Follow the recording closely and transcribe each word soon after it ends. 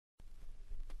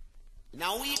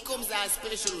Now here comes our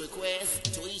special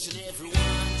request to each and every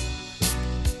one,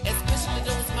 especially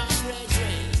those my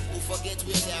brethren who forget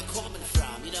where they are coming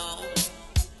from, you know.